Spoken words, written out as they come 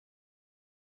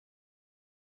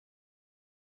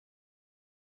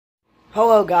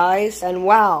Hello guys, and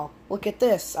wow, look at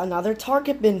this, another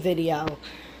Target bin video.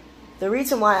 The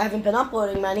reason why I haven't been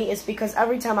uploading many is because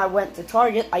every time I went to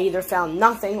Target, I either found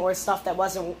nothing or stuff that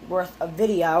wasn't worth a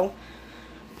video.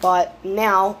 But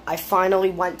now, I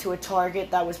finally went to a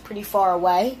Target that was pretty far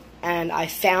away, and I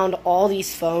found all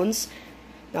these phones.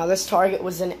 Now this Target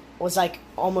was like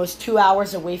almost 2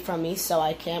 hours away from me, so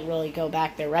I can't really go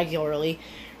back there regularly.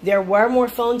 There were more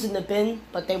phones in the bin,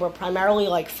 but they were primarily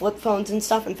like flip phones and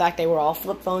stuff. In fact, they were all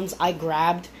flip phones. I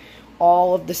grabbed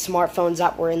all of the smartphones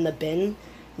that were in the bin.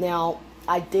 Now,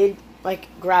 I did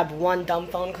grab one dumb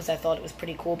phone because I thought it was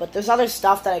pretty cool, but there's other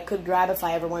stuff that I could grab if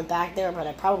I ever went back there, but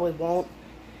I probably won't.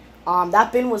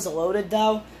 That bin was loaded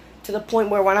though, to the point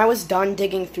where when I was done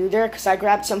digging through there, because I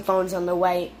grabbed some phones on the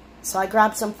way,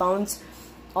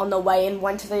 on the way and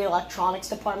went to the electronics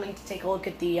department to take a look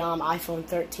at the iPhone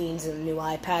 13s and the new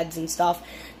iPads and stuff.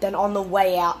 Then on the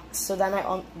way out,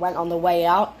 went on the way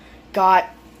out, got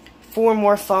 4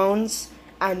 more phones,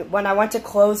 and when I went to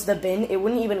close the bin, it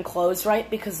wouldn't even close right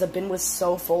because the bin was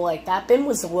so full. Like, that bin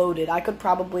was loaded. I could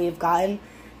probably have gotten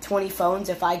 20 phones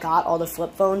if I got all the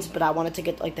flip phones, but I wanted to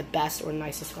get like the best or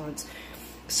nicest phones.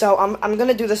 So I'm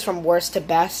gonna do this from worst to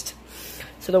best.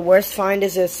 So the worst find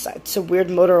is this. It's a weird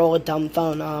Motorola dumb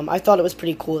phone. I thought it was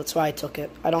pretty cool. That's why I took it.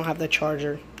 I don't have the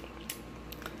charger.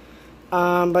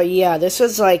 But yeah, this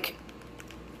was like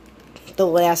the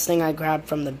last thing I grabbed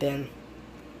from the bin.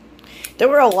 There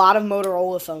were a lot of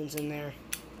Motorola phones in there.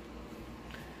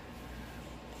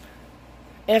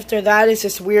 After that is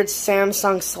this weird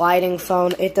Samsung sliding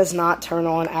phone. It does not turn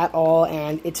on at all,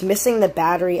 and it's missing the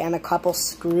battery and a couple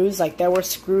screws. Like, there were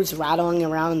screws rattling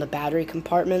around in the battery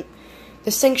compartment.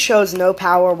 This thing shows no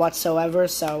power whatsoever,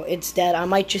 so it's dead. I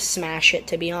might just smash it,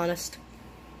 to be honest.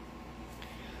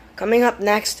 Coming up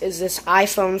next is this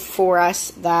iPhone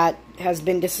 4S that has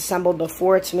been disassembled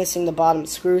before. It's missing the bottom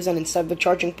screws, and instead of the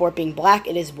charging port being black,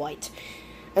 it is white.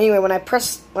 Anyway, when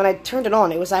I turned it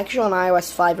on, it was actually on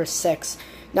iOS 5 or 6.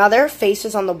 Now, there are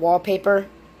faces on the wallpaper,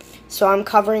 so I'm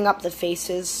covering up the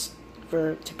faces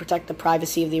to protect the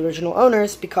privacy of the original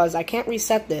owners, because I can't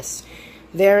reset this.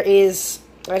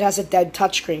 It has a dead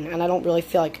touchscreen, and I don't really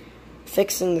feel like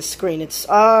fixing the screen. It's,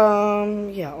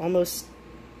 yeah, almost...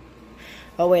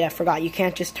 Oh, wait, I forgot. You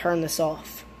can't just turn this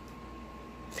off,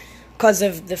 because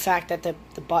of the fact that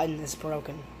the button is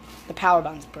broken. The power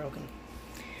button's broken.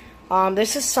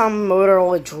 This is some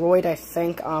Motorola Droid, I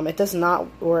think. It does not,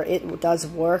 or it does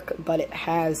work, but it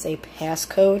has a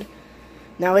passcode.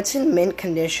 Now, it's in mint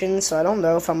condition, so I don't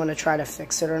know if I'm going to try to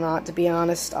fix it or not, to be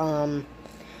honest. I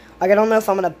don't know if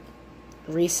I'm going to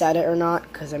reset it or not,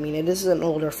 because, I mean, it is an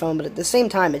older phone, but at the same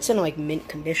time, it's in, like, mint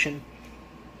condition.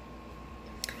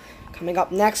 Coming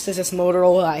up next is this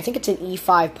Motorola, I think it's an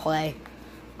E5 Play.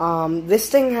 This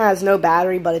thing has no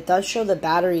battery, but it does show the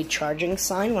battery charging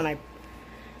sign when I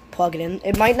plug it in.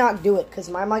 It might not do it, because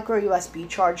my micro USB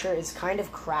charger is kind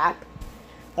of crap.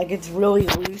 Like, it's really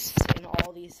loose in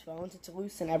all these phones. It's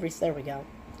loose in there we go.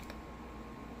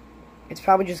 It's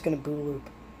probably just going to boot loop.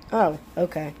 Oh,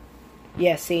 okay.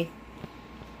 Yeah, see?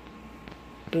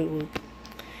 Boot loop.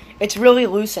 It's really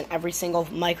loose in every single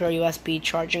micro USB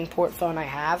charging port phone I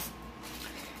have.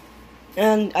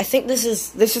 And I think this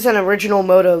is an original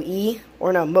Moto E,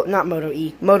 or no, not Moto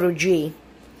E, Moto G.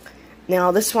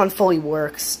 Now, this one fully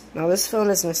works. Now, this phone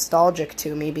is nostalgic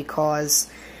to me because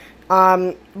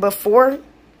before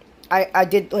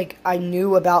I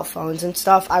knew about phones and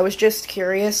stuff, I was just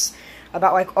curious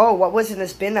about, like, oh, what was in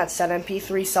this bin that said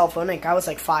MP3 cell phone ink? I was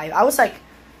like 5. I was like,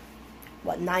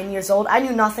 what, 9 years old? I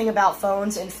knew nothing about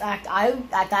phones. In fact, I,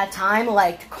 at that time,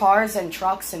 liked cars and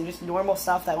trucks and just normal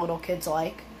stuff that little kids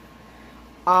like.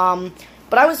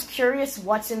 But I was curious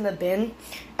what's in the bin,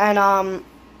 and,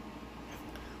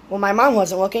 well, my mom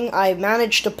wasn't looking. I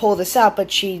managed to pull this out,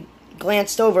 but she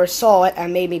glanced over, saw it,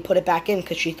 and made me put it back in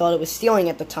because she thought it was stealing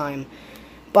at the time.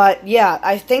 But, yeah,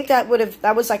 I think that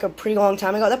was like a pretty long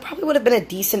time ago. That probably would have been a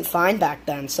decent find back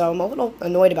then, so I'm a little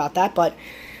annoyed about that, but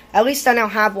at least I now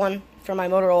have one for my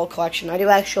Motorola collection. I do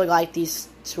actually like these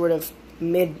sort of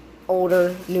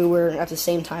older, newer, at the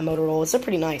same time Motorola's. They're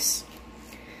pretty nice.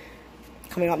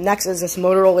 Coming up next is this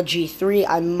Motorola G3.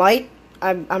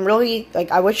 I'm really,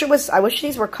 like, I wish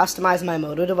these were customized my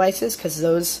Moto devices, because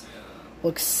those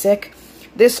look sick.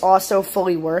 This also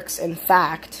fully works. In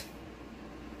fact,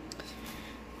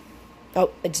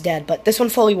 oh, it's dead, but this one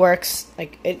fully works.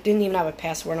 Like, it didn't even have a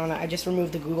password on it. I just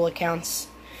removed the Google accounts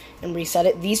and reset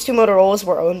it. These two Motorola's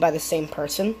were owned by the same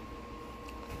person.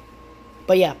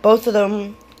 But yeah, both of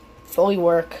them fully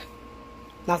work.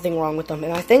 Nothing wrong with them.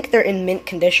 And I think they're in mint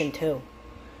condition, too.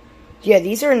 Yeah,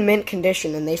 these are in mint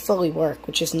condition, and they fully work,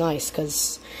 which is nice,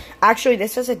 because actually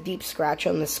this has a deep scratch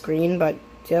on the screen, but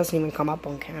it doesn't even come up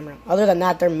on camera. Other than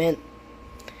that, they're mint.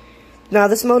 Now,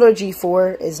 this Moto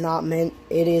G4 is not mint.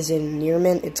 It is in near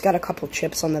mint. It's got a couple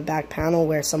chips on the back panel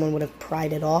where someone would have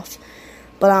pried it off.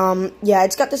 But, yeah,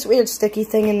 it's got this weird sticky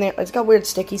thing in there. It's got weird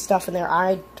sticky stuff in there.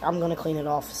 I'm going to clean it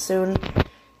off soon.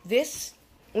 This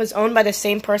was owned by the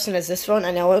same person as this phone.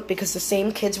 I know it because the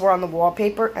same kids were on the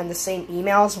wallpaper and the same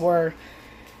emails were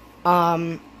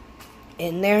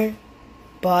in there.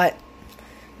 But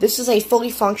this is a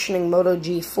fully functioning Moto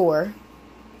G4.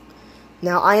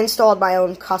 Now, I installed my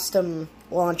own custom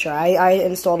launcher. I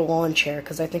installed a lawn chair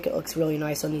because I think it looks really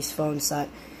nice on these phones that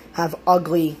have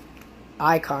ugly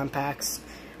icon packs.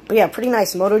 But yeah, pretty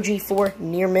nice. Moto G4,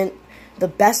 near mint. The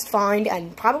best find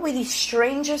and probably the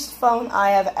strangest phone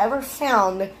I have ever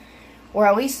found, or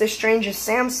at least the strangest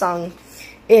Samsung,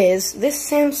 is this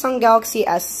Samsung Galaxy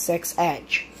S6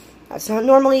 Edge. That's not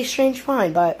normally a strange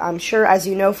find, but I'm sure, as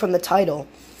you know from the title,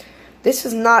 this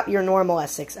is not your normal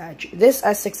S6 Edge. This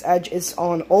S6 Edge is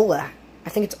on OLED. I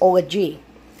think it's OLED G.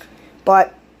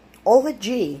 But OLED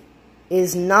G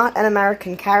is not an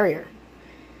American carrier.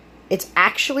 It's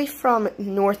actually from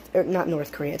not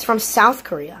North Korea. It's from South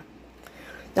Korea.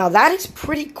 Now, that is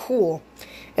pretty cool.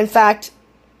 In fact,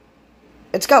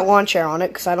 it's got lawn chair on it,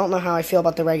 because I don't know how I feel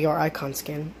about the regular icon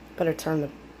skin. Better turn the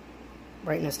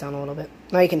brightness down a little bit.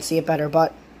 Now you can see it better,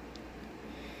 but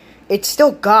it's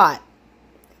still got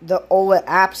the OLED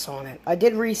apps on it. I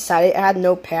did reset it. It had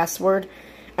no password.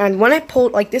 And when I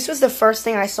pulled, like, this was the first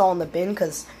thing I saw in the bin,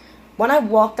 because when I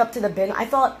walked up to the bin, I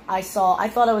thought I saw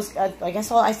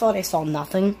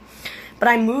nothing. But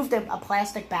I moved a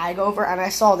plastic bag over, and I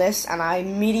saw this, and I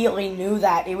immediately knew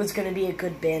that it was going to be a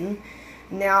good bin.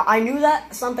 Now, I knew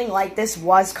that something like this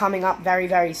was coming up very,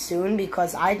 very soon,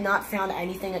 because I had not found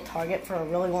anything at Target for a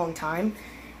really long time.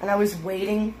 And I was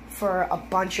waiting for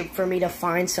for me to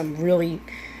find some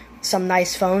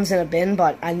nice phones in a bin,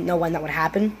 but I didn't know when that would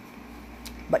happen.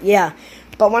 But yeah,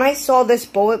 but when I saw this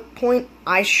bullet point,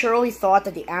 I surely thought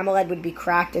that the AMOLED would be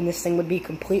cracked and this thing would be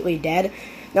completely dead.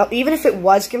 Now, even if it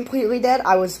was completely dead,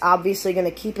 I was obviously going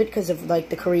to keep it because of, like,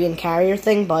 the Korean carrier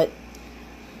thing, but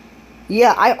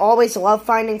yeah, I always love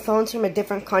finding phones from a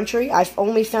different country. I've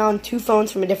only found 2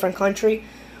 phones from a different country.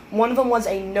 One of them was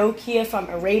a Nokia from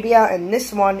Arabia, and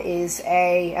this one is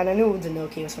and I knew the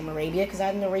Nokia was from Arabia because I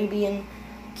had an Arabian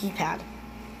keypad.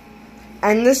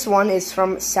 And this one is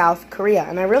from South Korea,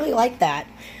 and I really like that.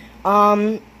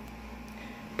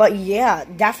 But yeah,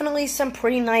 definitely some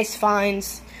pretty nice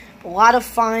finds. A lot of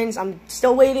finds. I'm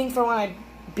still waiting for when I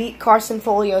beat Carson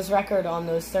Folio's record on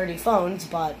those 30 phones,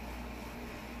 but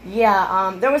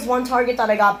yeah, there was one Target that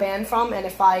I got banned from, and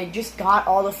if I just got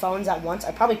all the phones at once,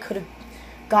 I probably could have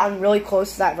gotten really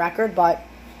close to that record, but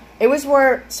it was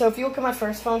so if you look at my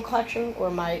first phone collection,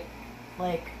 or my,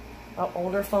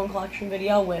 older phone collection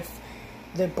video with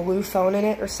the blue phone in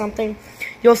it or something,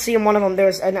 you'll see in one of them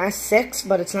there's an S6,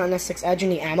 but it's not an S6 Edge,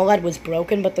 and the AMOLED was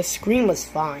broken, but the screen was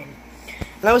fine.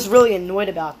 And I was really annoyed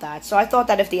about that. So I thought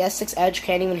that if the S6 Edge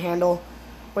can't even handle,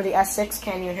 or the S6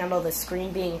 can't even handle the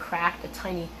screen being cracked,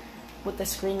 with the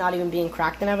screen not even being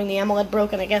cracked and having the AMOLED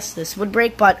broken, I guess this would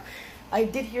break. But I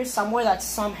did hear somewhere that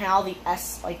somehow the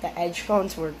Edge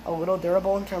phones were a little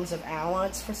durable in terms of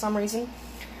AMOLEDs for some reason.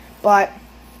 But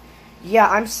yeah,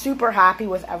 I'm super happy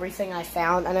with everything I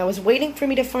found, and I was waiting for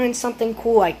me to find something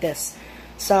cool like this.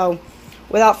 So,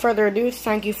 without further ado,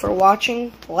 thank you for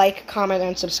watching. Like, comment,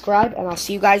 and subscribe, and I'll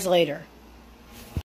see you guys later.